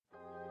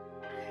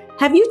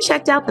Have you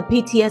checked out the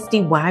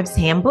PTSD Wives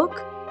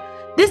Handbook?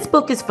 This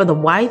book is for the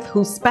wife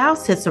whose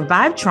spouse has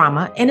survived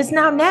trauma and is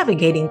now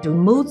navigating through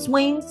mood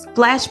swings,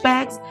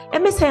 flashbacks,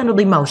 and mishandled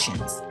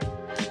emotions.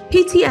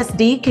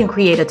 PTSD can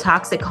create a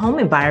toxic home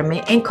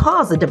environment and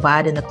cause a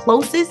divide in the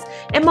closest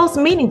and most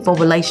meaningful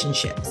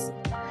relationships.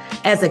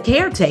 As a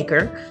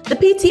caretaker, the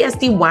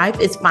PTSD wife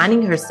is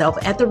finding herself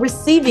at the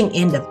receiving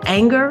end of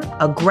anger,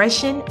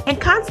 aggression, and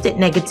constant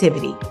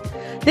negativity.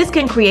 This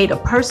can create a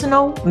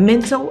personal,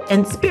 mental,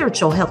 and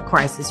spiritual health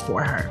crisis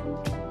for her.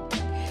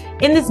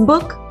 In this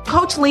book,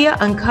 Coach Leah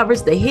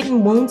uncovers the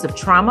hidden wounds of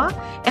trauma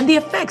and the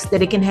effects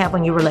that it can have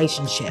on your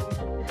relationship.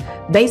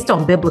 Based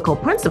on biblical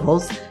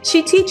principles,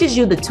 she teaches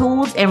you the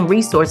tools and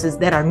resources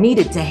that are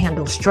needed to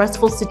handle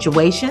stressful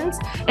situations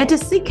and to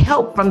seek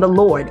help from the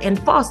Lord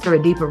and foster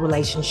a deeper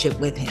relationship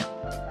with Him.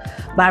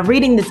 By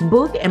reading this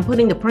book and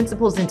putting the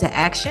principles into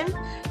action,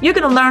 you're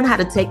going to learn how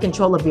to take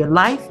control of your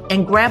life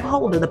and grab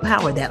hold of the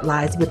power that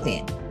lies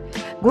within.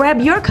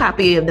 Grab your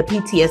copy of the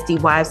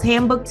PTSD Wives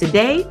Handbook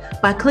today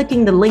by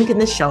clicking the link in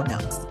the show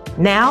notes.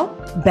 Now,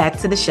 back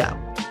to the show.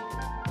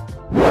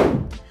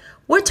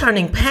 We're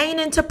turning pain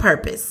into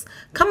purpose.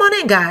 Come on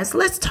in, guys.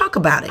 Let's talk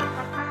about it.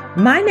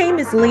 My name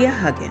is Leah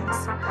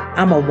Huggins.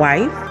 I'm a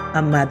wife,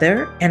 a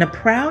mother, and a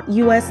proud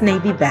U.S.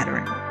 Navy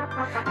veteran.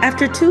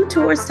 After 2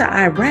 tours to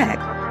Iraq,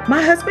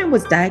 my husband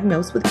was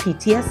diagnosed with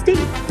PTSD.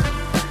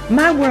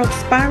 My world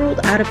spiraled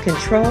out of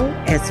control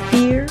as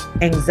fear,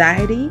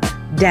 anxiety,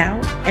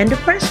 doubt, and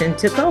depression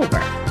took over.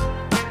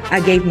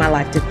 I gave my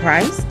life to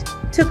Christ,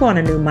 took on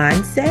a new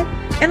mindset,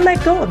 and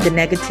let go of the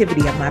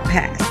negativity of my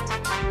past.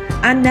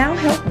 I now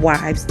help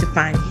wives to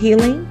find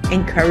healing,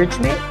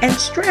 encouragement, and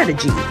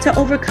strategy to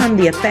overcome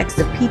the effects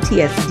of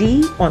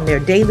PTSD on their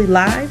daily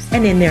lives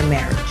and in their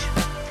marriage.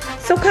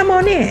 So come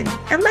on in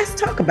and let's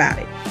talk about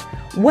it.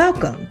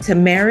 Welcome to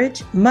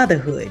Marriage,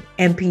 Motherhood,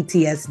 and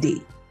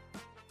PTSD.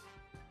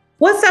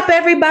 What's up,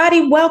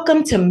 everybody?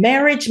 Welcome to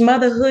Marriage,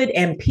 Motherhood,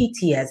 and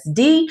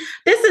PTSD.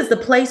 This is the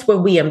place where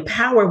we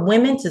empower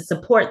women to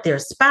support their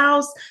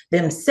spouse,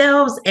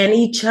 themselves, and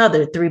each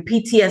other through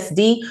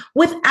PTSD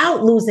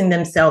without losing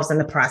themselves in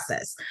the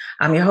process.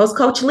 I'm your host,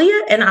 Coach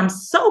Leah, and I'm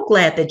so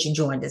glad that you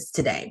joined us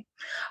today.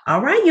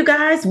 All right, you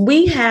guys,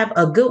 we have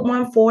a good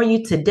one for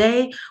you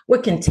today.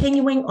 We're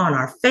continuing on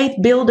our Faith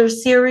Builder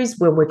series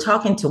where we're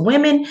talking to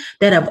women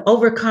that have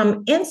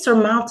overcome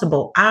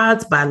insurmountable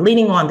odds by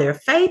leaning on their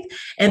faith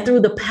and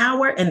through the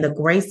power and the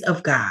grace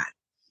of God.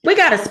 We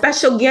got a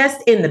special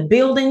guest in the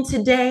building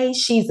today.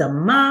 She's a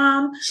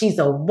mom, she's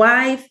a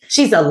wife,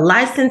 she's a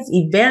licensed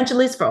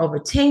evangelist for over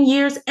 10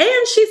 years,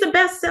 and she's a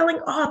best-selling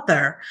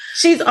author.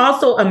 She's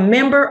also a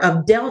member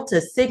of Delta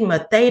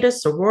Sigma Theta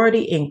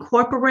Sorority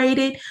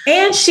Incorporated,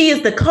 and she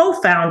is the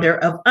co-founder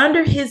of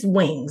Under His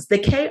Wings, the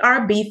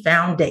KRB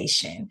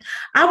Foundation.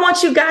 I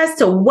want you guys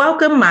to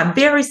welcome my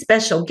very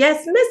special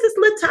guest,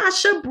 Mrs.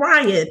 Latasha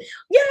Bryant.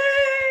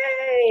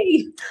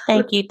 Yay!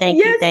 Thank you.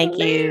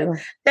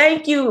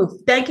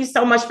 Thank you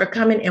so much for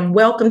coming and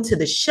welcome to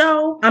the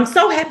show. I'm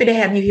so happy to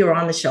have you here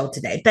on the show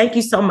today. Thank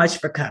you so much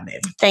for coming.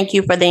 Thank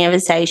you for the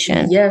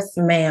invitation. Yes,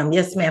 ma'am.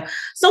 Yes, ma'am.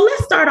 So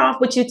let's start off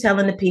with you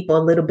telling the people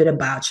a little bit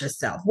about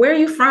yourself. Where are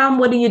you from?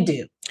 What do you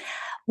do?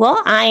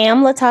 Well, I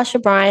am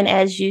Latasha Bryant.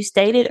 As you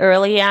stated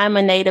earlier, I'm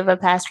a native of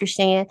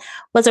Pasquotank,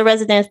 was a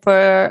resident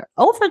for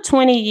over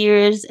 20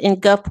 years in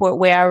Gulfport,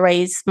 where I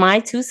raised my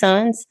 2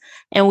 sons,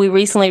 and we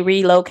recently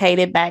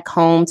relocated back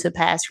home to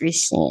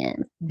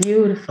Pasquotank.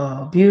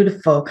 Beautiful,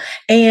 beautiful.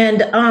 And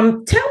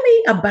tell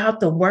me about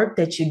the work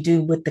that you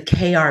do with the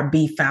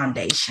KRB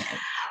Foundation.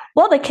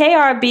 Well, the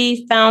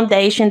KRB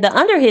Foundation, the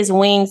Under His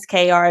Wings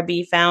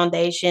KRB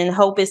Foundation,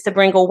 hope is to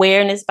bring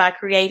awareness by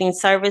creating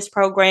service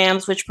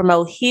programs which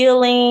promote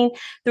healing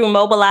through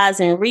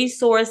mobilizing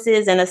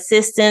resources and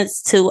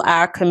assistance to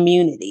our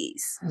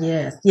communities.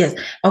 Yes.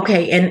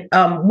 Okay. And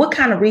what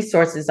kind of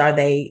resources are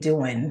they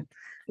doing?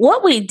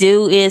 What we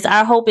do is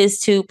our hope is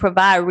to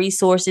provide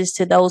resources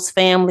to those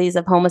families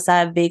of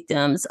homicide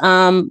victims,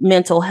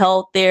 mental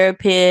health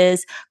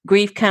therapists,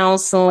 grief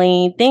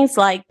counseling, things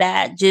like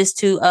that, just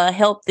to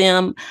help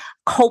them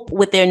cope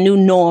with their new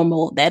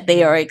normal that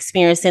they are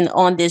experiencing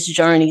on this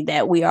journey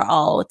that we are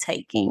all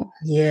taking.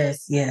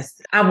 Yes.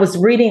 I was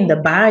reading the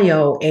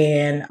bio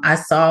and I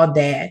saw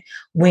that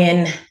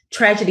when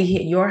tragedy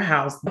hit your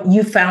house,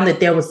 you found that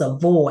there was a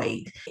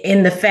void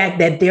in the fact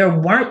that there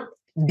weren't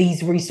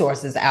these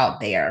resources out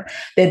there,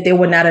 that there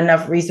were not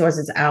enough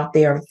resources out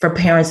there for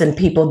parents and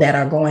people that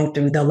are going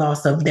through the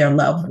loss of their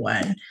loved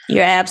one.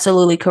 You're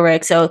absolutely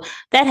correct. So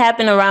that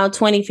happened around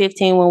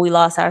 2015 when we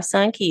lost our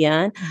son,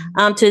 Keon,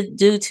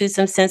 due to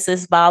some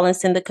senseless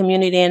violence in the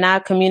community. And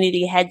our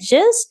community had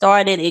just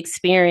started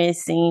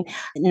experiencing,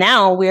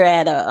 now we're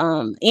at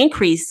a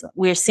increase.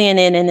 We're seeing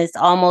it and it's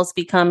almost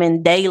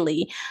becoming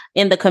daily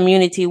in the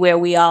community where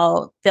we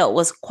all felt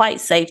was quite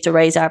safe to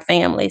raise our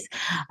families.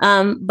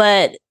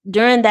 But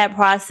during that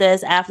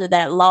process, after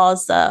that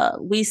loss,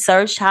 we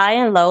searched high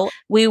and low.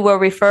 We were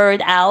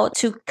referred out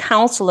to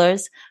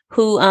counselors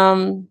who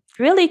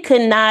really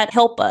could not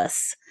help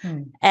us.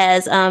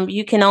 as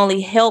you can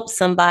only help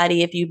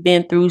somebody if you've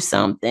been through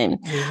something.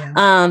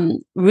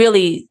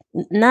 Really,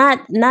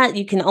 not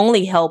you can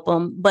only help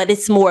them, but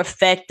it's more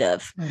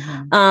effective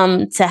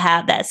to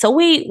have that. So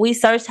we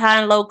searched high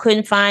and low,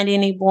 couldn't find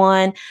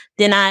anyone.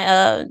 Then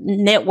I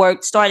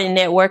started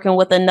networking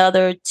with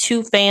another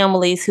 2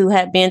 families who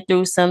had been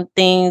through some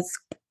things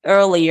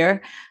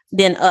earlier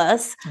than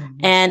us.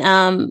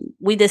 And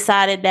we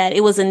decided that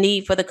it was a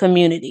need for the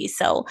community.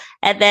 So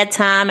at that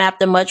time,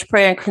 after much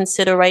prayer and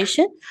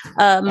consideration,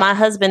 my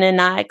husband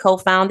and I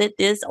co-founded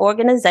this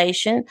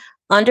organization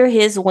under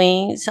his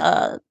wings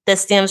that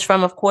stems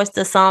from, of course,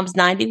 the Psalms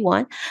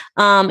 91.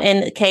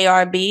 And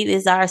KRB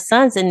is our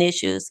son's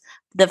initials,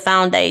 the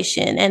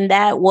foundation. And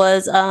that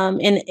was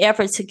in an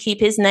effort to keep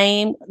his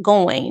name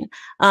going,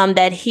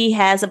 that he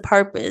has a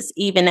purpose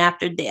even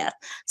after death.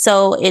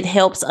 So it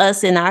helps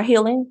us in our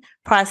healing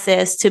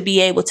process to be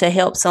able to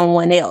help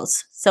someone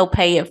else. So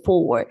pay it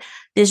forward.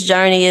 This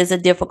journey is a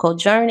difficult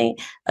journey,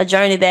 a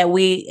journey that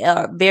we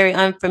are very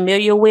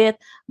unfamiliar with,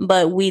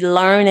 but we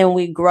learn and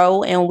we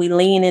grow and we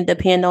lean and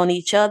depend on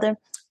each other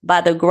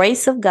by the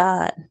grace of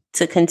God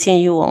to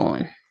continue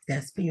on.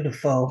 That's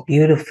beautiful.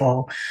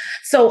 Beautiful.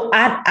 So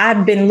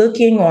I've been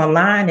looking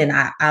online and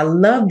I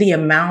love the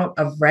amount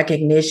of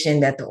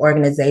recognition that the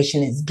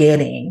organization is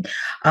getting.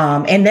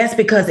 And that's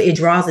because it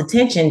draws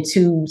attention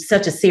to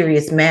such a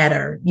serious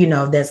matter,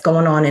 that's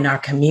going on in our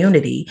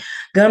community.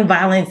 Gun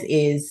violence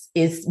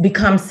is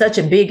become such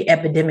a big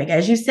epidemic.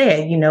 As you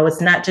said,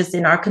 it's not just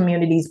in our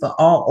communities, but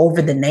all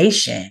over the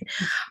nation.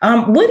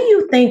 What do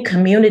you think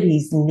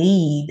communities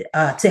need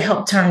to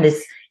help turn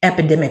this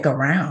epidemic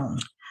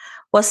around?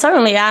 Well,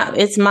 certainly,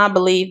 it's my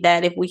belief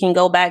that if we can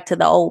go back to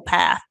the old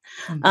path,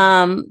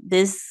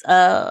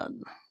 the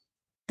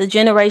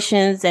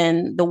generations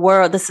and the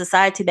world, the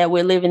society that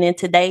we're living in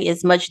today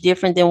is much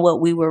different than what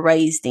we were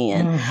raised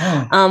in,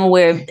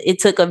 where it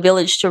took a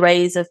village to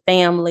raise a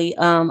family,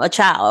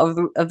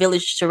 a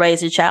village to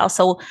raise a child.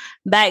 So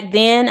back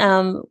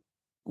then,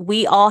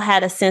 we all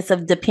had a sense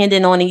of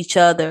depending on each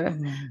other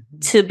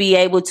to be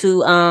able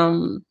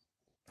to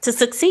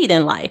succeed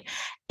in life.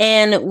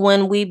 And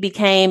when we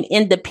became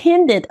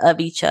independent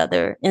of each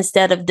other,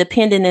 instead of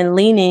depending and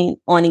leaning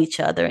on each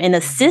other and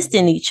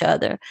assisting each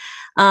other,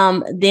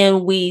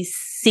 then we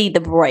see the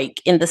break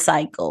in the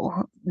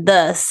cycle,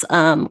 thus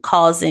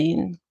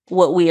causing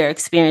what we are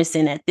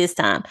experiencing at this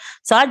time.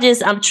 So I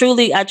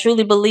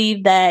truly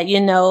believe that,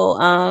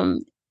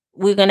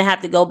 we're going to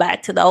have to go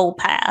back to the old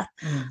path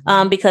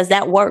because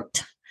that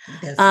worked.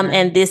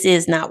 And this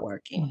is not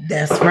working.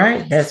 That's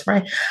right. That's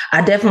right.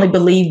 I definitely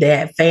believe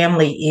that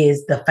family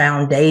is the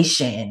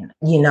foundation,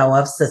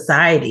 of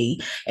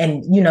society.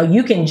 And,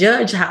 you can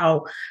judge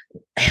how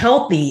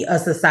healthy a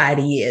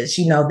society is.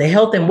 The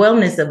health and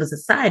wellness of a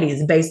society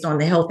is based on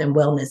the health and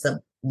wellness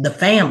of the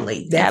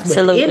family that's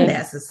within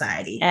that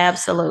society.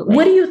 Absolutely.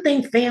 What do you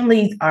think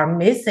families are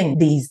missing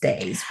these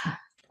days?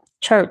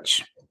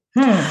 Church.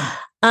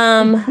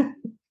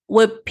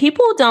 What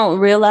people don't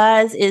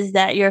realize is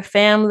that your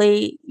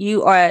family,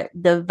 you are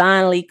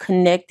divinely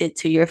connected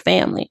to your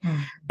family.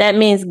 That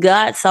means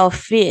God saw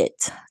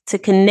fit to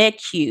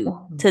connect you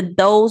to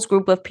those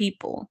group of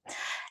people.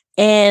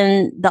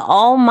 And the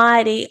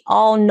Almighty,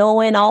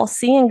 all-knowing,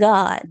 all-seeing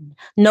God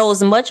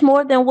knows much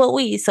more than what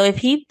we. So if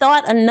he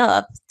thought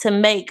enough to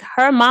make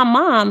her my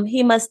mom,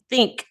 he must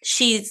think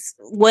she's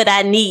what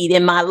I need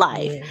in my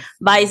life. Yes.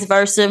 Vice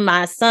versa,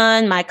 my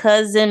son, my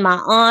cousin,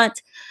 my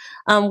aunt.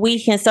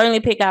 We can certainly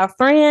pick our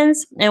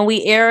friends and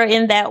we err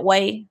in that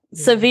way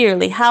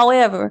severely.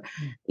 However,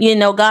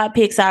 God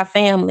picks our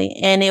family.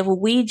 And if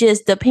we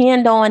just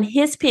depend on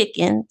his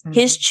picking,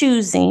 his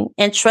choosing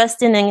and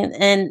trusting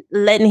and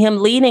letting him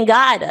lead and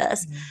guide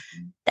us,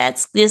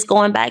 that's just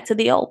going back to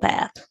the old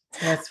path.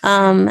 That's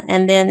right.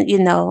 And then,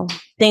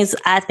 things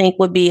I think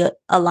would be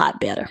a lot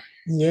better.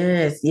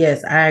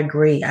 Yes, I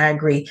agree.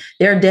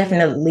 There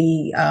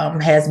definitely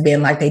has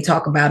been, like they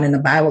talk about in the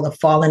Bible, a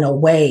falling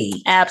away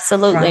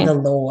absolutely from the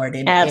Lord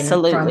and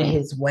from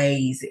his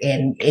ways.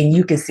 And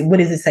you can see, what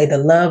does it say? The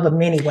love of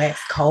many wax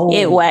cold.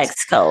 It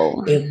waxes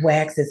cold. It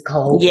waxes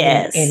cold.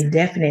 Yes. And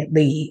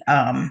definitely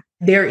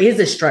there is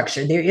a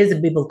structure. There is a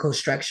biblical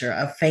structure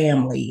of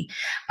family.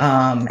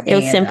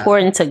 It's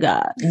important to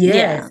God.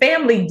 Yeah.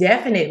 Family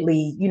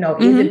definitely,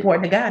 is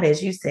important to God,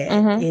 as you said.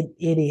 It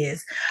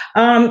is.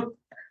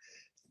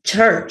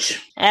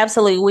 Church.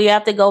 Absolutely. We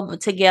have to go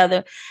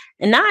together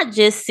and not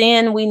just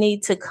sin. We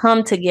need to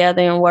come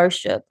together and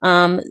worship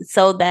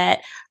so that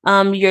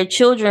your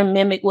children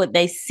mimic what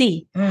they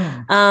see.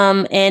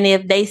 And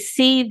if they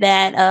see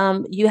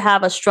that you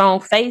have a strong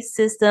faith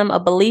system, a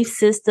belief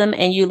system,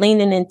 and you're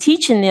leaning and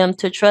teaching them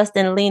to trust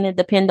and lean and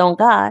depend on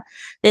God,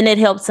 then it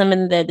helps them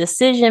in their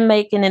decision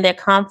making and their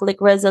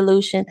conflict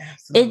resolution.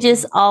 Absolutely. It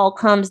just all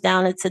comes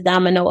down into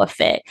domino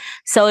effect.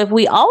 So if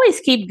we always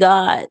keep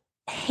God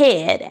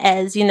head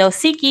as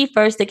seek ye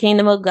first the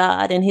kingdom of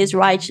God and his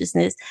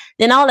righteousness,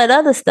 then all that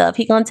other stuff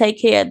he gonna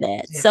take care of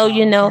that. So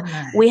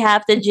we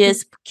have to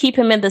just keep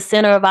him in the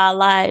center of our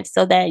lives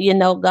so that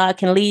God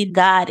can lead,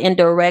 guide, and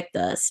direct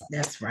us.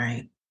 That's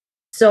right.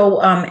 So,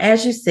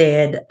 as you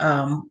said,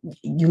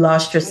 you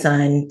lost your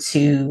son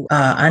to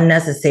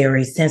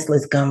unnecessary,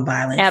 senseless gun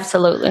violence.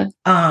 Absolutely.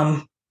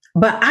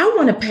 But I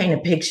want to paint a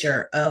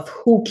picture of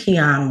who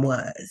Keon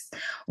was.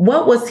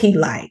 What was he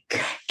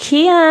like?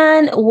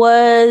 Keon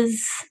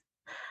was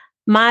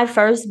my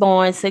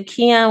firstborn. So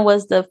Keon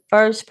was the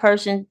first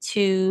person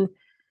to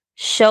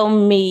show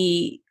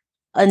me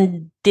a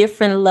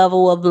different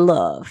level of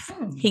love.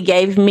 He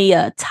gave me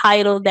a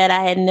title that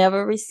I had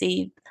never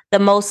received. The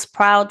most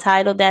proud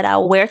title that I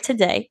wear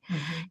today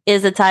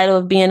is the title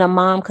of being a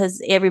mom, because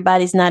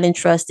everybody's not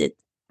entrusted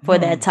for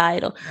that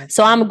title.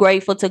 So I'm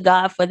grateful to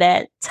God for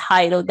that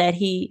title that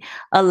he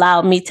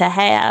allowed me to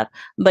have.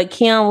 But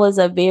Keon was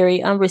a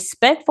very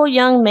respectful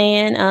young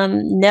man,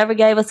 never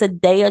gave us a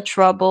day of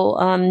trouble,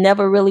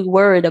 never really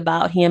worried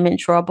about him in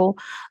trouble.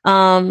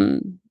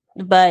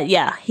 But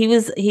yeah,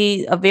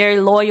 he a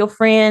very loyal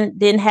friend,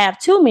 didn't have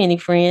too many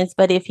friends,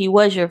 but if he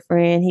was your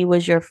friend, he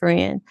was your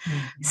friend.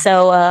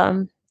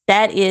 So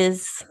that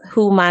is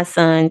who my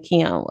son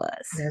Keon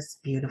was. That's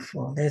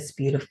beautiful. That's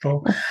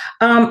beautiful.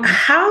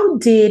 How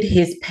did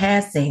his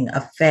passing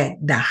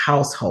affect the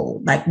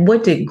household? Like,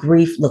 what did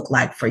grief look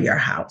like for your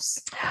house?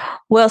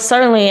 Well,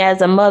 certainly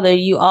as a mother,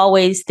 you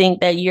always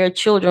think that your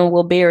children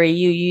will bury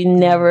you. You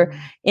never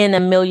in a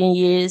million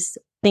years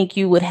think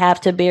you would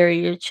have to bury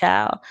your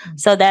child.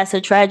 So that's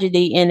a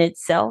tragedy in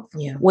itself,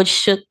 which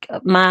shook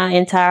my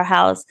entire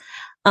house.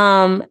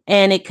 And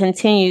it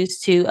continues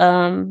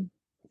to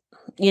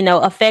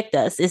affect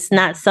us. It's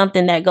not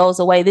something that goes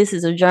away. This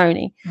is a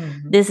journey.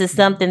 This is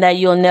something that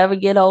you'll never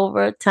get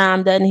over.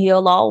 Time doesn't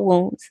heal all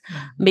wounds,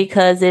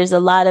 because there's a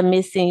lot of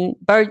missing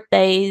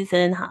birthdays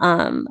and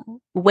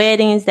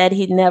weddings that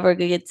he never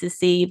get to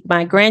see.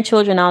 My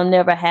grandchildren I'll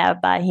never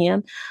have by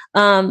him.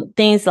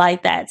 Things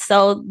like that.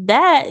 So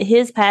that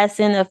his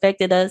passing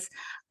affected us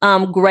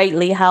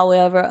greatly.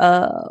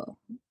 However,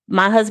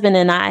 my husband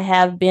and I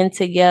have been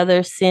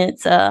together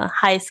since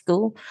high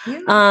school.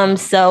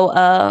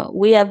 So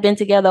we have been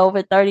together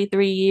over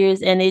 33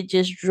 years, and it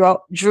just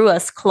drew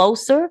us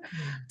closer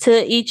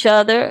to each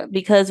other,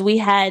 because we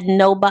had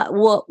nobody.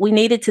 Well, we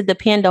needed to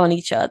depend on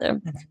each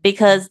other,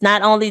 because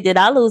not only did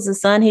I lose a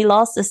son, he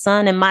lost a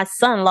son, and my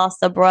son lost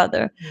a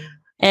brother.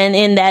 And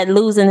in that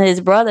losing his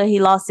brother, he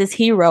lost his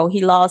hero.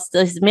 He lost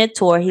his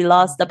mentor. He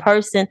lost the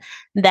person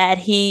that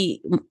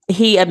he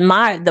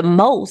admired the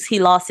most. He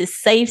lost his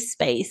safe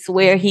space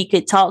where he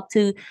could talk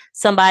to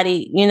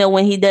somebody,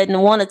 when he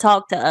doesn't want to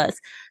talk to us.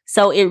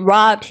 So it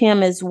robbed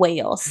him as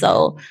well.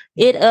 So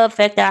it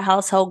affected our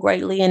household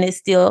greatly, and it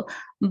still.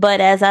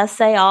 But as I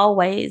say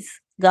always,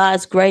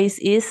 God's grace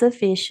is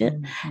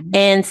sufficient.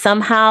 And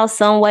somehow,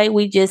 some way,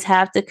 we just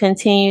have to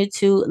continue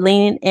to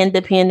lean and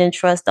depend and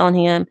trust on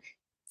him,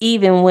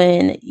 even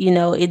when,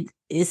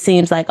 it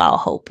seems like all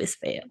hope is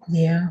failed.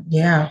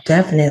 Yeah,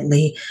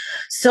 definitely.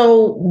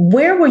 So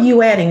where were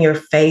you at in your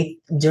faith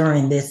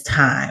during this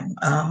time?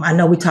 I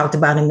know we talked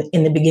about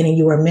in the beginning,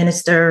 you were a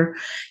minister,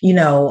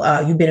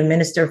 you've been a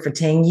minister for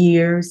 10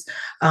 years.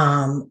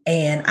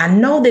 And I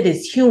know that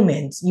as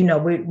humans,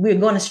 we're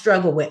going to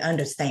struggle with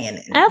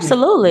understanding.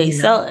 Absolutely.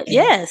 So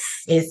yes,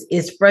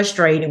 it's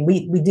frustrating.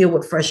 We deal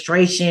with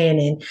frustration.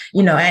 And,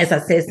 as I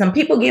said, some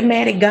people get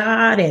mad at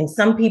God, and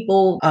some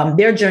people,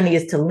 their journey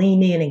is to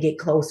lean in and get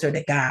closer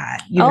to God.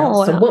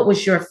 So what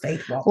was your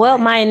faith walk? Well,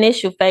 my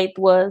initial faith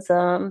was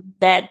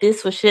that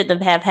this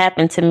shouldn't have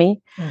happened to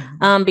me,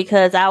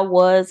 because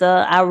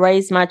I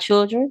raised my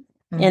children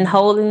in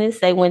holiness.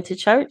 They went to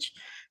church.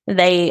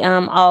 They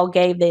all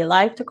gave their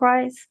life to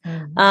Christ.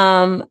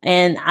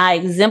 And I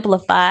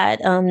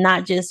exemplified,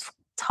 not just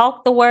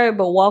talk the word,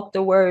 but walk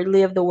the word,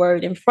 live the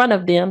word in front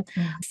of them.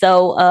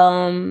 So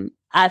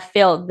I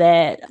felt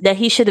that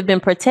he should have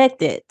been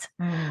protected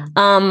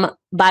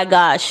by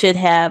God, should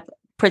have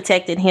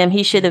protected him.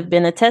 He should have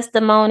been a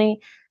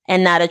testimony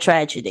and not a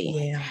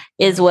tragedy,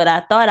 is what I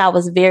thought. I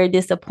was very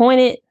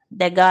disappointed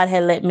that God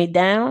had let me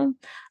down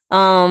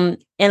and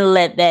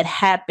let that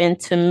happen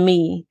to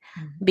me,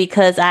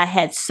 because I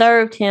had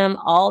served him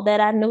all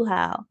that I knew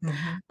how.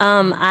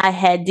 I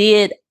had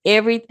did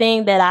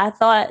everything that I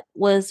thought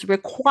was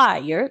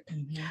required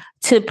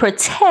to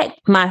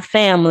protect my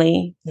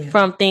family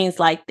from things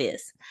like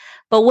this.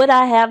 But what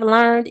I have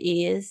learned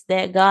is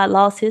that God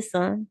lost his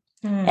son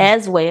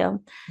as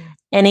well.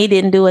 And he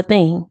didn't do a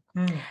thing,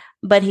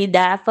 but he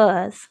died for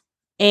us.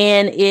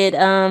 And it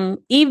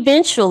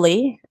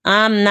eventually,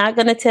 I'm not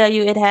going to tell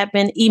you it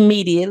happened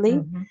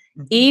immediately.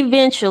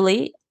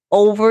 Eventually,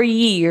 over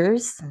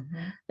years,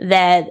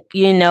 that,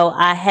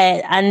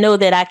 I know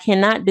that I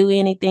cannot do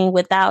anything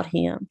without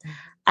him.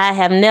 I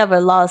have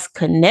never lost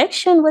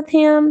connection with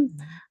him,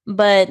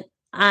 but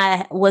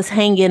I was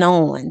hanging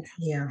on.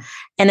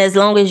 And as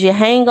long as you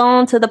hang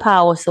on to the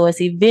power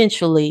source,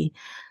 eventually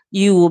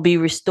you will be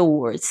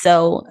restored.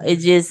 So it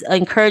just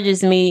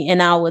encourages me,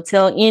 and I will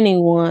tell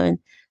anyone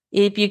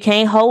If you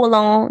can't hold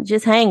on,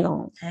 just hang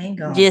on.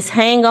 Just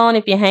hang on.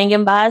 If you're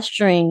hanging by a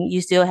string,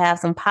 you still have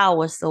some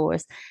power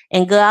source.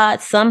 And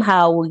God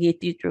somehow will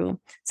get you through.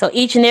 So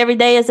each and every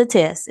day is a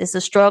test. It's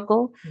a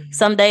struggle. Yeah.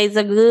 Some days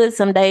are good.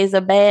 Some days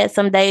are bad.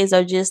 Some days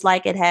are just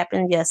like it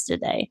happened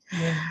yesterday.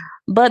 Yeah.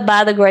 But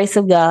by the grace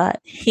of God,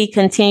 He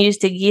continues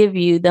to give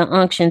you the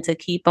unction to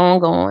keep on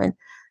going.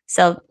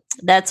 So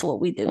that's what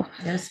we do.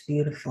 That's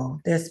beautiful.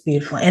 That's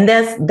beautiful. And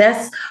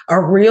that's a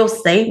real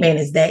statement,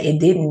 is that it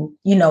didn't,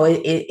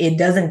 it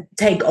doesn't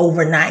take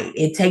overnight.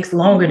 It takes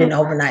longer than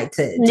overnight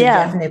to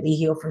definitely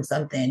heal from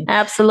something.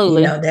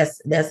 Absolutely.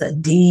 That's a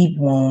deep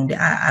wound,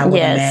 I would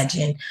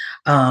imagine.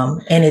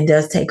 And it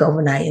does take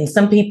overnight. And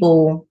some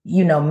people,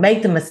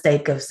 make the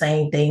mistake of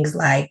saying things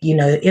like,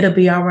 it'll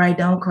be all right,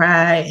 don't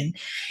cry. And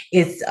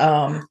it's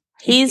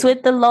He's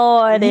with the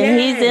Lord, and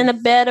He's in a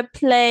better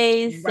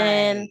place,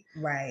 and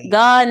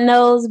God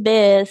knows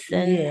best,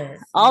 and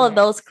all of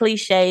those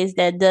cliches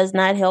that does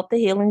not help the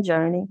healing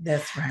journey.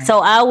 That's right. So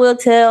I will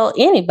tell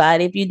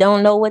anybody, if you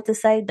don't know what to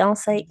say, don't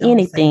say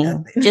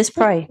anything. Just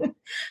pray.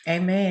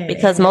 Amen.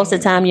 Because most of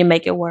the time you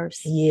make it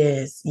worse.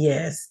 Yes.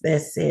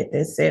 That's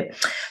it.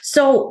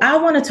 So I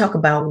want to talk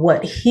about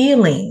what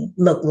healing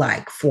looked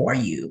like for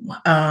you.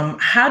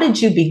 How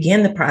did you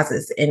begin the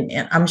process? And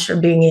I'm sure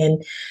being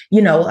in,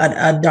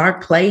 a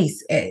dark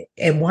place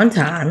at one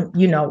time,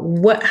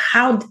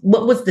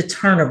 what was the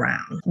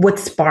turnaround? What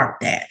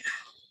sparked that?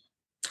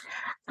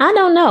 I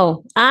don't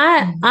know.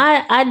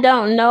 I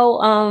don't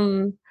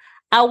know.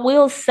 I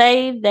will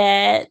say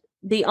that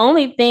the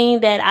only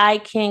thing that I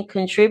can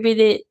contribute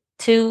it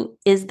to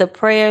is the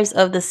prayers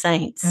of the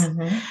saints.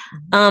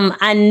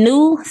 I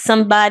knew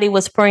somebody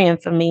was praying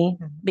for me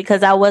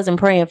because I wasn't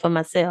praying for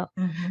myself.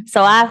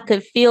 So I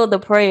could feel the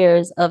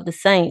prayers of the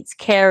saints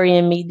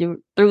carrying me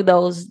through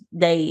those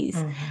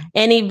days.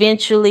 And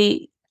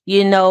eventually,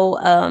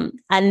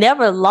 I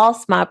never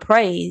lost my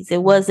praise.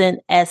 It wasn't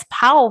as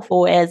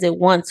powerful as it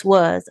once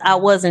was. I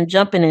wasn't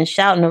jumping and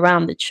shouting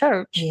around the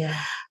church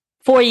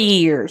for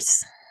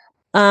years.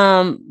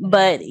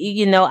 But,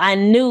 I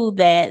knew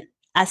that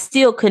I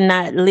still could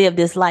not live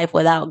this life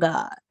without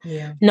God,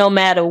 no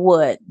matter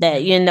what,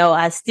 that,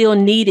 I still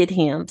needed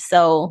Him.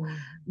 So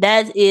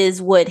that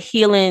is what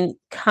healing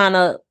kind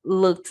of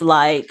looked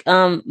like.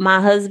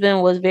 My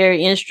husband was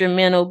very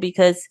instrumental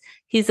because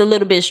he's a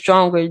little bit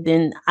stronger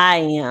than I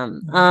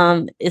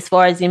am, as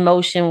far as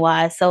emotion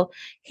wise. So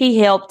he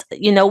helped,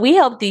 we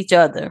helped each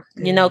other,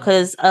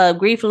 because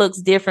grief looks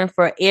different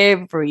for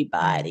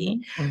everybody.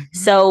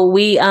 So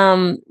we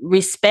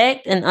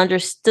respect and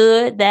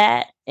understood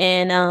that.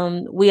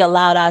 And we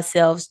allowed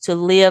ourselves to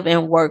live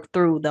and work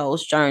through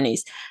those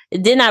journeys.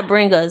 It did not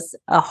bring us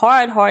a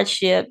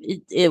hardship.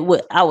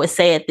 I would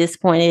say at this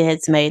point, it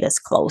has made us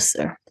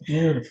closer.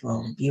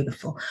 Beautiful.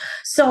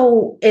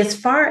 So as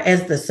far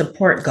as the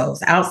support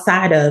goes,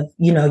 outside of,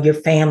 your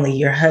family,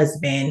 your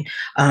husband,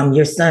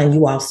 your son,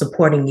 you all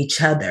supporting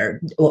each other,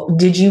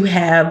 did you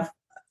have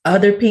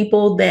other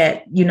people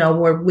that,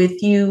 were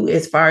with you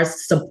as far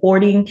as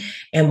supporting?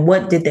 And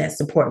what did that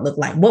support look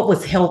like? What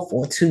was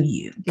helpful to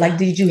you? Like,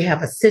 did you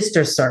have a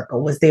sister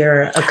circle? Was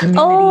there a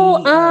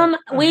community?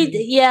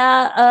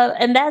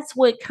 And that's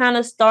what kind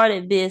of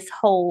started this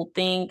whole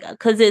thing,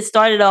 because it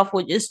started off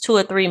with just 2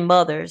 or 3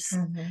 mothers.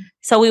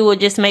 So we would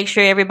just make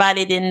sure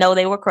everybody didn't know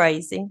they were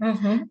crazy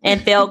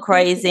and felt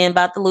crazy and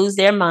about to lose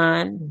their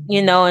mind,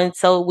 and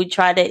so we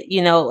tried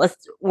to,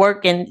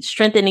 work and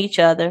strengthen each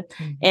other.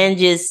 And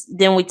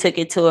then we took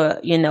it to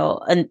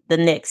the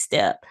next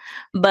step.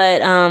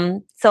 But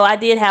so I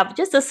did have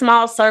just a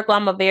small circle.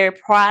 I'm a very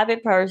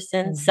private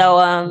person. So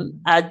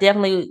I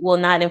definitely will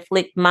not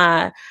inflict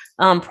my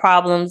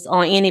problems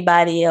on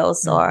anybody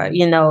else, or,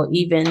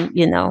 even,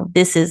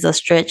 this is a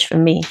stretch for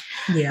me.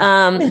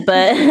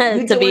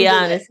 But to be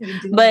honest,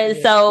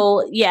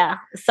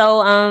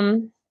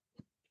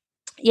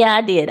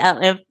 I did.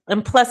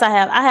 And plus I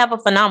have a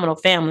phenomenal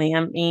family.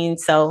 I mean,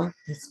 so,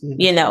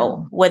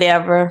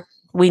 whatever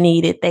we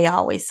needed, they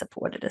always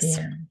supported us.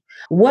 Yeah.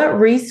 What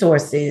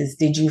resources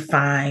did you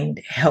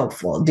find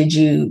helpful? Did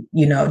you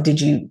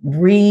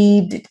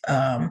read?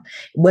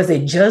 Was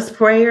it just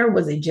prayer?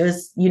 Was it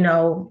just,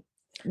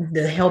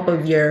 the help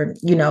of your,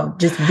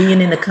 just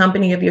being in the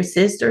company of your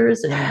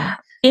sisters? And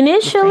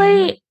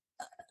Initially,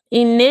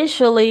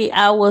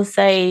 I will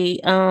say,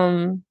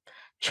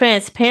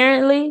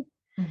 transparently,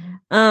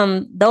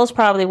 those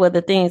probably were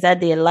the things I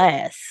did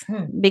last,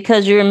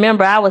 because you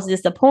remember I was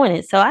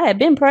disappointed. So I had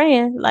been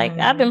praying,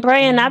 I've been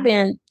praying, I've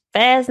been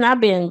fasting, I've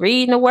been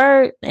reading the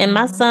word, and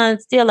my son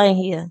still ain't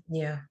here.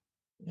 Yeah.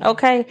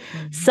 Okay.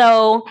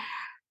 So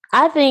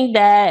I think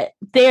that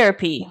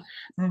therapy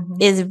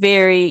is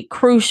very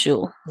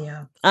crucial.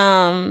 Yeah.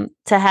 To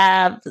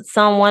have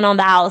someone on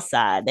the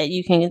outside that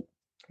you can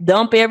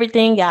dump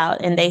everything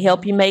out and they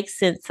help you make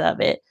sense of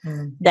it,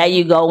 that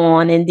you go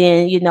on. And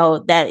then,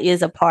 that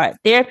is a part.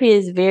 Therapy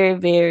is very,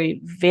 very,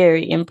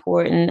 very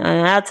important.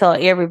 And I tell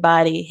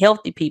everybody,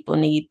 healthy people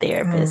need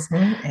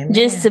therapists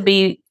just to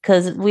be,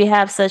 because we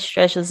have such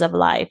stresses of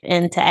life.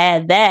 And to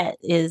add that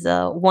is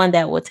one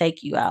that will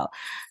take you out.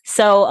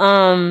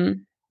 So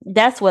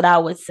that's what I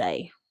would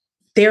say.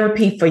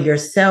 Therapy for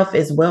yourself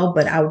as well,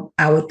 but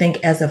I would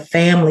think as a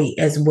family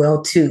as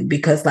well too,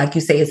 because like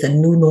you say, it's a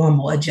new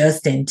normal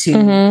adjusting to,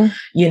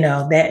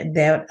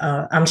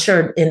 that I'm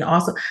sure. And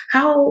also,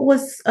 how old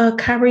was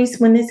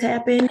Kyrese when this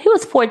happened? He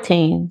was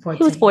 14.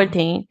 He was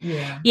 14.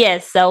 Yeah.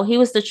 Yes. So he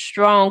was the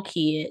strong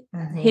kid.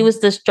 He was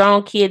the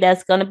strong kid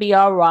that's going to be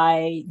all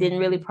right. Didn't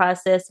really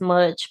process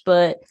much,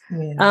 but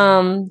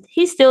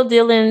he's still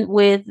dealing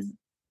with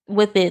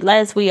it,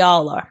 as we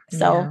all are.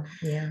 So,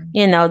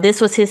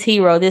 this was his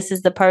hero. This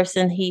is the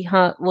person he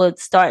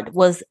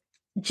was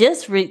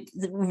just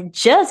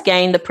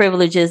gained the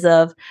privileges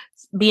of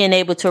being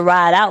able to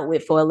ride out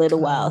with for a little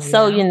while.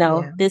 So,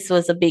 this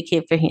was a big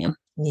hit for him.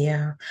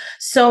 Yeah.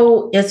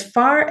 So as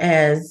far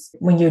as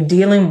when you're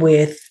dealing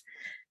with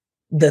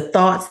the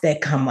thoughts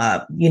that come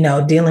up,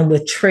 dealing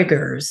with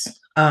triggers,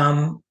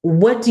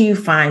 what do you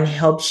find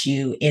helps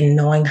you in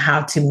knowing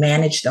how to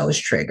manage those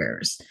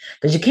triggers?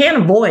 Because you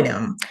can't avoid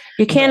them.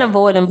 You can't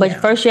avoid them, but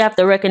first you have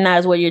to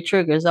recognize what your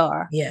triggers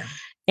are. Yeah.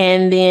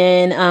 And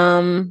then,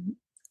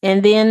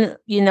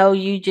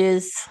 you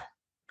just,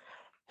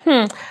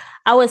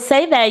 I would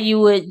say that you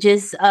would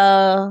just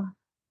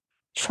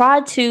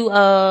try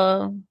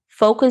to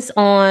focus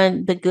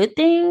on the good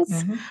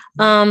things,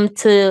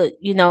 until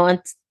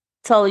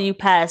you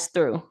pass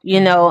through,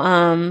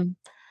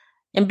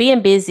 and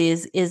being busy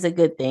is a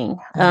good thing.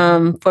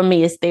 For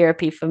me, it's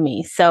therapy for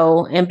me.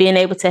 So, and being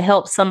able to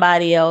help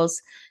somebody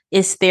else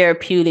is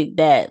therapeutic,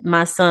 that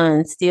my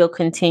son still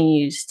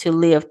continues to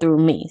live through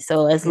me.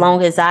 So as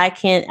long as I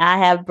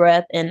have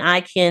breath and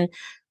I can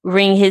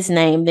ring his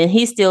name, then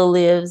he still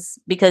lives,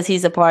 because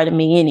he's a part of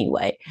me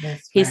anyway.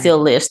 He still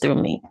lives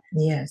through me.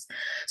 Yes.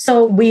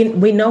 So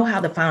we know how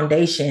the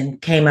foundation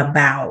came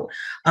about,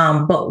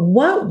 but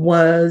what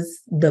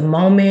was the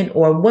moment,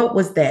 or what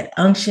was that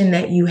unction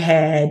that you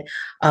had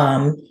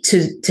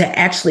to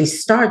actually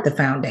start the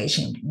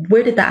foundation?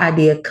 Where did the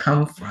idea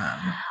come from?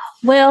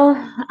 Well,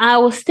 I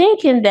was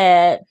thinking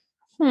that,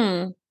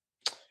 more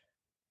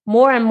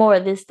and more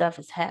of this stuff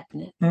is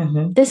happening.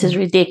 This is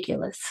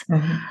ridiculous.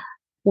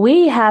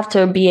 We have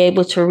to be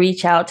able to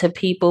reach out to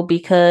people,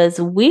 because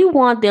we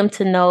want them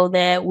to know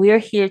that we're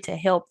here to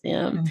help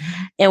them.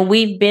 And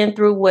we've been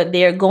through what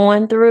they're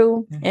going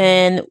through,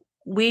 and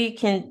we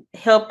can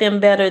help them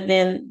better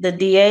than the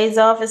DA's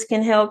office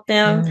can help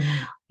them,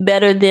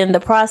 better than the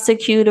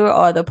prosecutor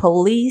or the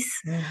police,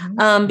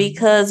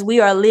 because we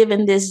are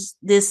living this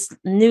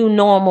new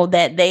normal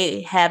that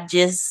they have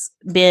just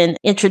been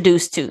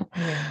introduced to.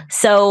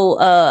 So,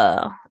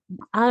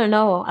 I don't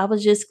know. I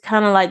was just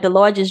kind of like, the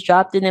Lord just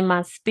dropped it in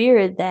my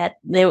spirit that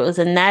there was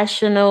a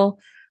National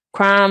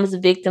Crimes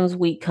Victims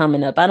Week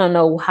coming up. I don't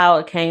know how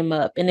it came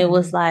up. And it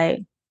was like,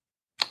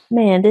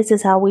 man, this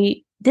is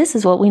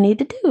what we need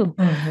to do.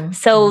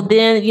 So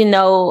then,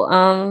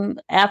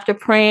 after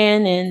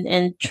praying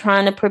and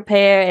trying to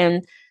prepare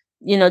and,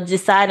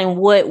 deciding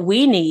what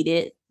we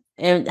needed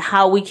and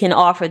how we can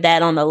offer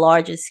that on a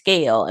larger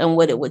scale and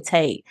what it would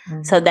take.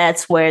 So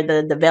that's where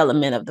the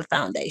development of the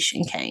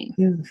foundation came.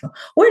 Beautiful.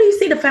 Where do you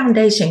see the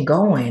foundation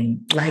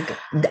going? Like,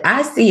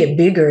 I see it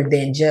bigger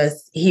than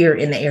just here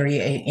in the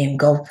area in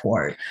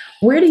Gulfport.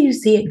 Where do you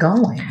see it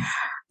going?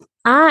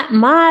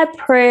 My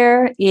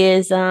prayer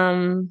is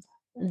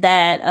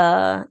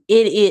that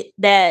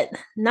that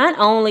not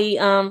only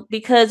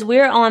because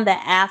we're on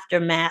the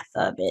aftermath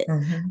of it,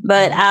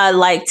 but I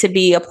like to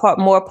be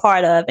more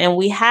part of, and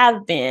we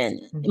have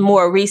been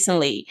more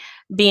recently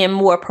being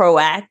more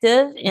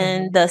proactive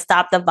in the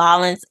Stop the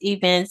Violence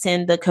events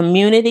in the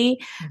community,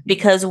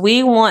 because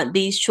we want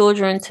these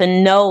children to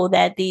know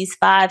that these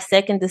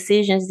 5-second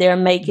decisions they're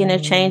making are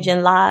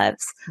changing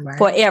lives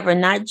forever.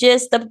 Not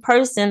just the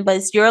person, but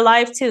it's your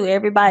life too.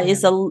 Everybody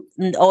it's a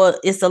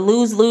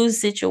lose-lose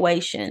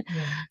situation.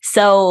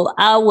 So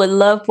I would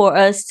love for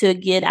us to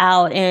get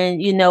out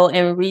and,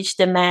 and reach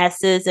the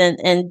masses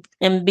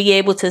and be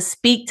able to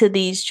speak to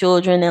these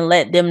children and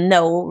let them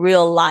know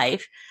real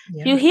life.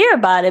 You hear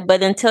about it,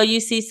 but until you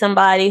see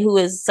somebody who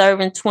is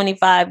serving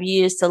 25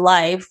 years to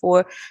life,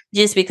 or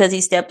just because he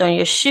stepped on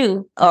your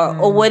shoe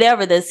or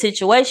whatever the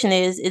situation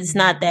is, it's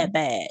not that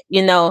bad,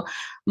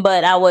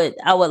 but I would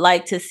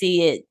like to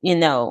see it,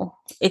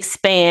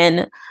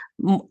 expand,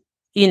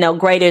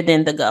 greater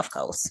than the Gulf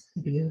Coast.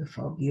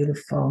 Beautiful,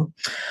 beautiful.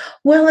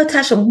 Well,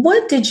 Latasha,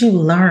 what did you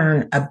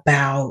learn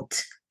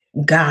about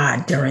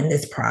God during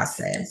this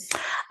process?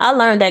 I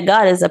learned that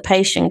God is a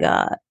patient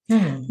God.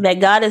 That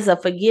God is a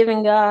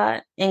forgiving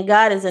God, and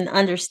God is an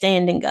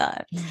understanding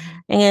God.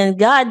 And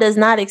God does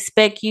not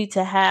expect you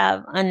to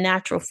have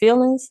unnatural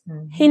feelings.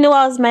 He knew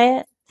I was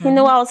mad. He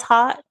knew I was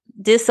hot.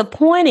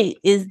 Disappointed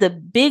is the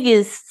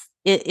biggest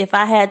if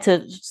I had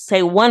to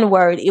say one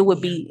word, it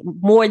would be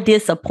more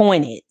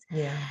disappointed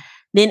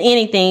than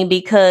anything,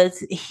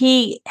 because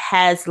he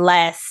has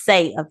last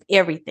say of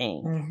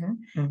everything.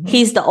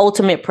 He's the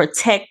ultimate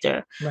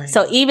protector.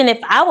 So even if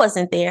I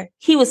wasn't there,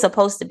 he was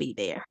supposed to be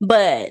there.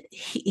 But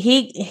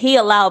he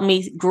allowed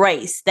me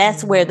grace.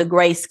 That's where the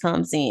grace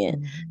comes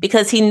in,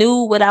 because he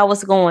knew what I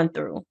was going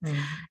through.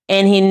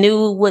 And he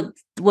knew what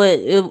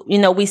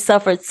we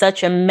suffered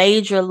such a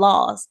major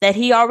loss that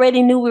he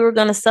already knew we were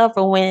going to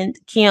suffer when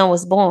Keon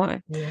was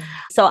born.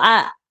 So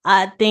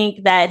I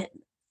think that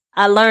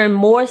I learned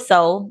more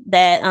so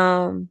that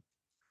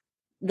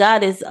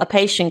God is a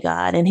patient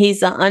God, and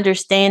he's an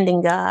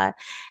understanding God.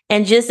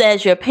 And just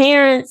as your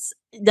parents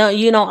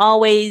don't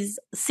always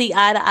see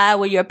eye to eye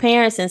with your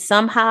parents, and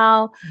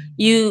somehow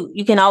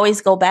you can always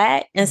go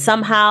back, and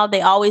somehow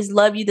they always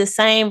love you the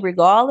same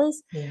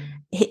regardless.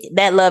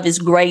 That love is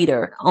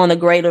greater on a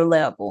greater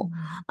level.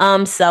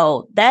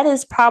 So that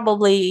is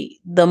probably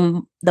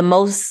the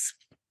most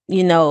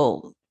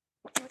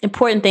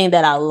important thing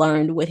that I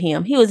learned with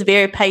him. He was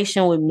very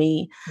patient with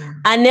me.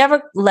 I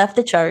never left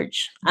the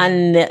church. I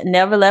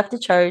never left the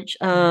church.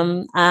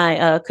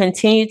 I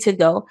continued to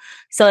go.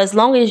 So as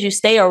long as you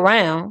stay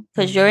around,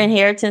 because your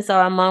inheritance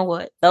are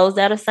among those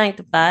that are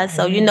sanctified.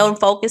 So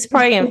folk is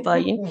praying for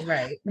you.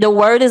 The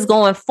word is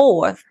going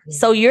forth.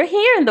 So you're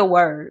hearing the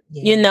word,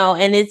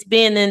 and it's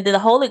been, and the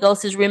Holy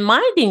Ghost is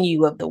reminding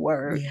you of the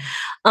word.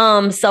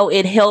 So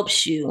it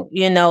helps you,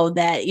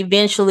 that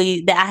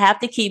eventually that I have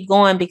to keep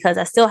going because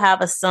I still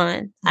have a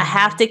son. I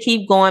have to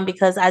keep going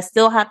because I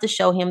still have to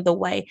show him the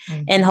way,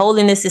 and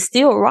holiness is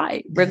still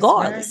right,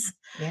 regardless.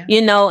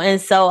 And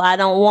so I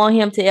don't want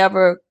him to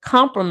ever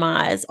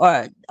compromise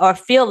or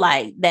feel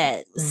like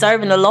that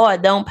serving the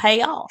Lord don't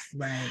pay off.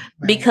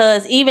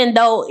 Because even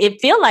though it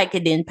feel like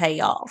it didn't pay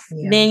off,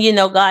 then,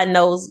 God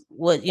knows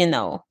what,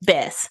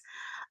 best.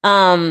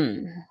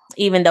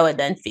 Even though it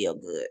doesn't feel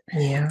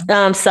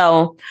good.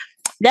 So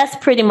that's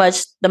pretty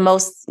much the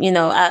most,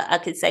 I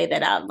could say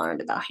that I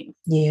learned about him.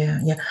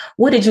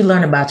 What did you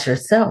learn about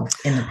yourself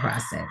in the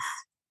process?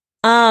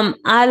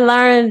 I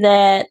learned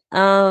that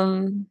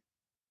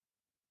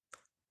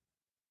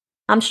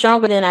I'm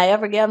stronger than I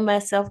ever gave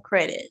myself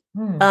credit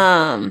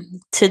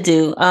to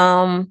do.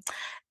 I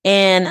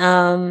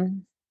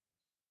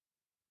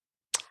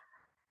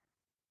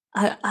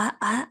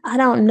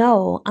don't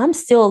know. I'm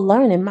still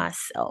learning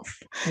myself.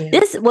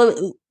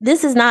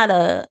 This is not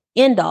a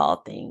end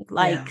all thing.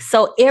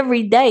 So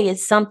every day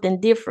is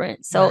something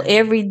different. So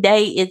every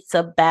day it's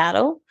a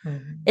battle.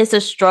 It's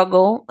a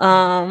struggle.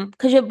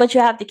 But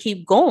you have to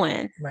keep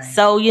going.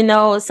 So,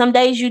 some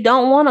days you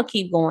don't want to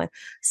keep going.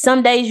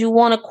 Some days you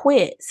want to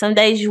quit. Some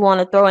days you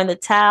want to throw in the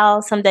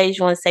towel. Some days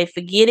you want to say,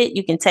 forget it.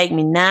 You can take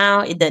me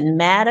now. It doesn't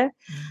matter.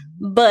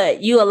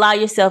 But you allow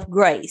yourself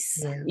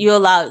grace. You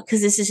allow,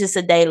 because this is just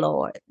a day,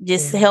 Lord.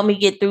 Just help me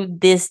get through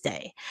this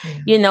day.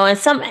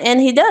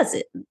 And he does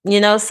it.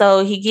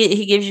 So he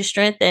gives you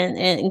strength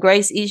and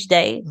grace each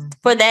day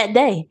for that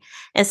day.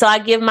 And so I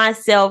give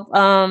myself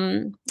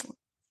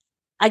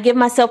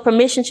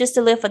permission just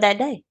to live for that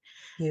day.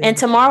 And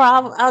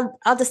tomorrow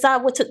I'll decide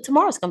what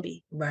tomorrow's going to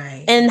be.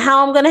 And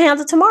how I'm going to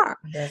handle tomorrow.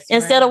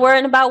 Instead of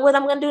worrying about what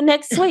I'm going to do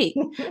next week.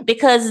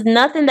 Because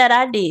nothing that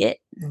I did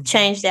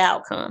changed the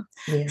outcome.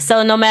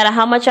 So no matter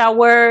how much I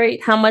worried,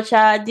 how much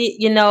I did,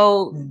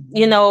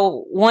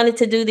 wanted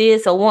to do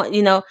this or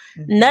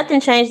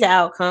nothing changed the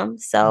outcome.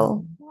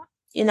 So,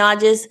 I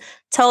just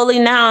totally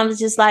now I'm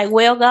just like,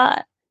 well,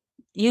 God,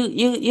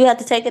 you have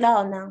to take it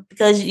all now,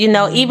 because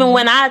even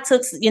when I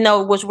took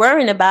was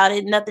worrying about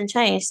it, nothing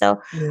changed. So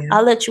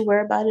I'll let you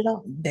worry about it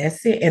all.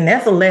 That's it. And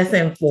that's a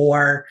lesson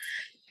for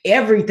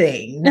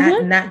everything,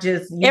 not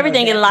just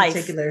everything in life,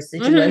 particular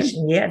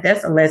situation.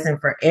 That's a lesson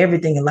for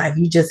everything in life.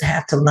 You just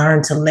have to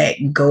learn to let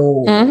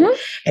go.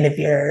 And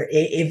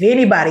if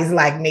anybody's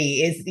like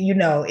me,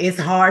 it's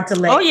hard to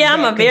let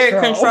I'm a very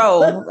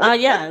control.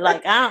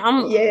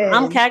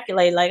 I'm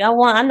calculating. Like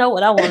I know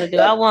what I want to do.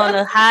 I want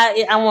to hide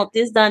it. I want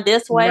this done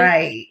this way.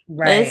 Right.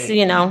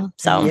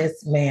 It's, so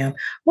yes, ma'am.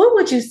 What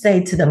would you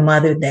say to the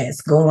mother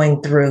that's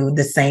going through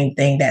the same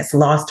thing, that's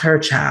lost her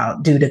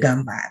child due to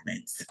gun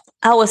violence?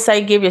 I would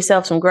say give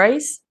yourself some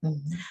grace.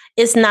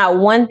 It's not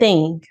one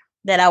thing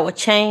that I would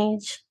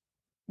change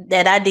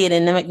that I did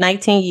in the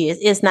 19 years.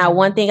 It's not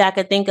one thing I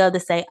could think of to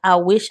say, I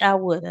wish I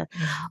would have.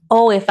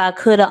 Oh, if I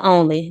could have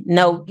only.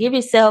 No, give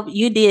yourself,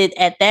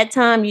 at that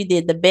time, you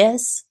did the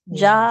best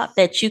job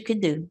that you could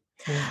do.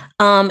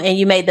 And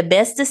you made the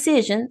best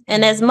decision.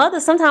 And as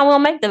mothers, sometimes we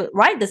don't make the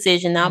right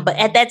decision now, but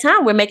at that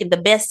time, we're making the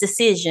best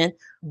decision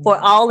for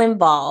all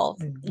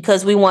involved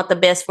because we want the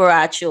best for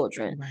our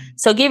children.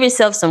 So give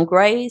yourself some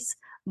grace.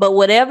 But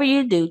whatever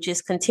you do,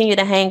 just continue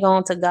to hang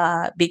on to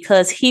God,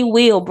 because he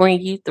will bring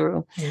you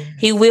through.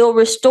 He will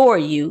restore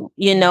you.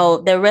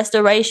 The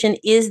restoration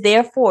is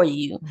there for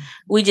you.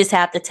 We just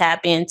have to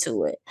tap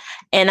into it.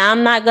 And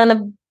I'm not going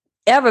to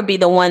ever be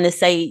the one to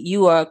say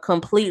you are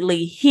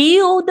completely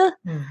healed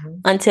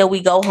until we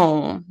go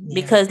home,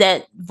 because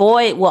that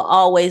void will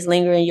always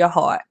linger in your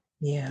heart.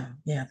 Yeah,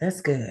 that's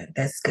good.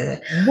 That's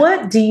good.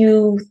 What do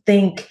you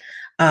think?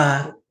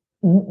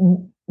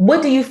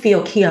 What do you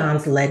feel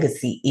Keon's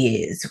legacy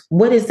is?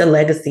 What is the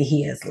legacy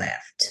he has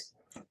left?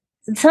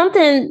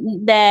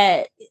 Something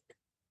that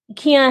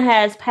Keon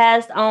has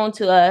passed on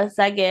to us,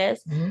 I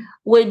guess,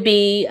 would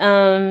be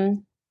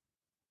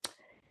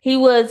he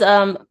was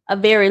a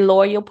very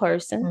loyal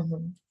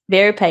person,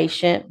 very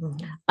patient,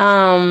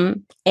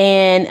 and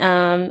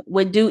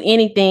would do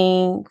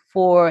anything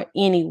for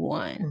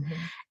anyone.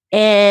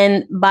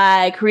 And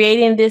by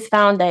creating this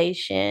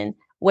foundation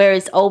where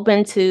it's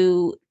open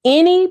to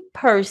any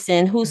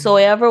person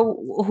whosoever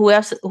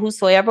wants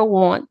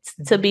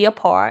to be a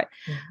part,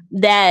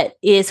 that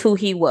is who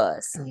he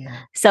was.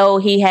 So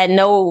he had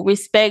no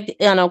respect,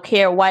 I don't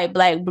care, white,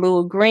 black, blue,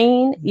 or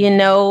green,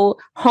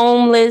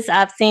 homeless.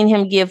 I've seen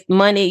him give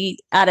money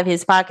out of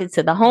his pocket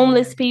to the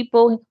homeless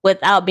people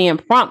without being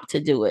prompt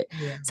to do it.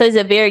 So he's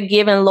a very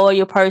giving,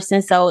 loyal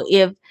person. So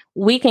if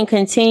we can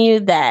continue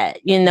that,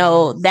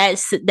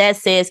 that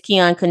says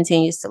Keon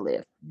continues to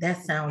live.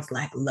 That sounds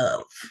like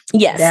love.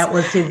 Yes. That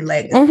was his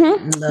legacy.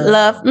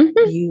 Love.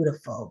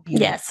 Beautiful.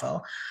 Yes.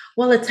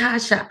 Well,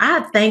 Latasha,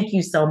 I thank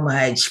you so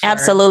much.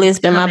 Absolutely. It's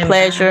been my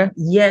pleasure. By.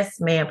 Yes,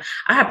 ma'am.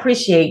 I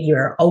appreciate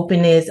your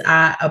openness.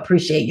 I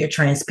appreciate your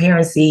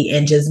transparency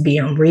and just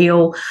being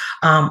real.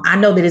 I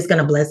know that it's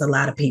going to bless a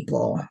lot of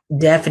people,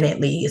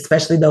 definitely,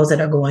 especially those that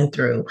are going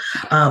through.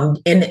 And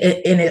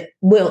it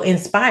will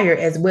inspire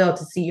as well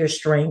to see your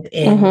strength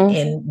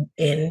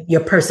and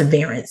your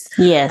perseverance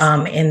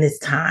in this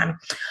time.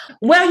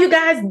 Well, you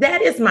guys,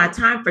 that is my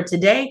time for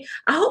today.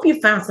 I hope you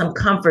found some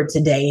comfort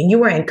today and you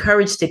were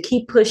encouraged to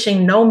keep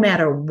pushing no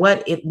matter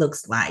what it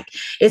looks like.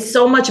 It's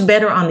so much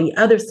better on the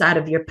other side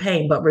of your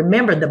pain, but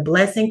remember, the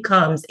blessing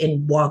comes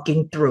in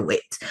walking through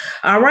it.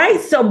 All right,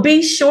 so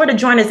be sure to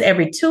join us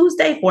every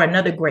Tuesday for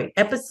another great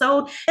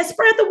episode and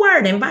spread the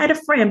word. Invite a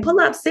friend. Pull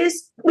up,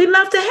 sis. We'd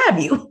love to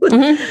have you.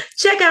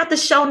 Check out the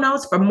show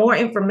notes for more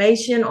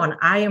information on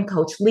I Am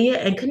Coach Leah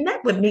and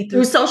connect with me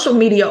through social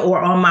media or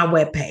on my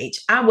webpage.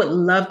 I would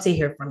love to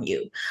hear from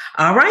you.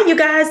 All right, you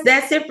guys,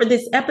 that's it for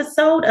this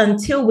episode.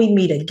 Until we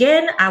meet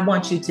again, I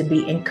want you to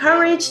be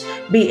encouraged,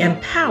 be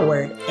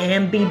empowered,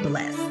 and be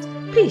blessed.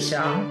 Peace,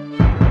 y'all.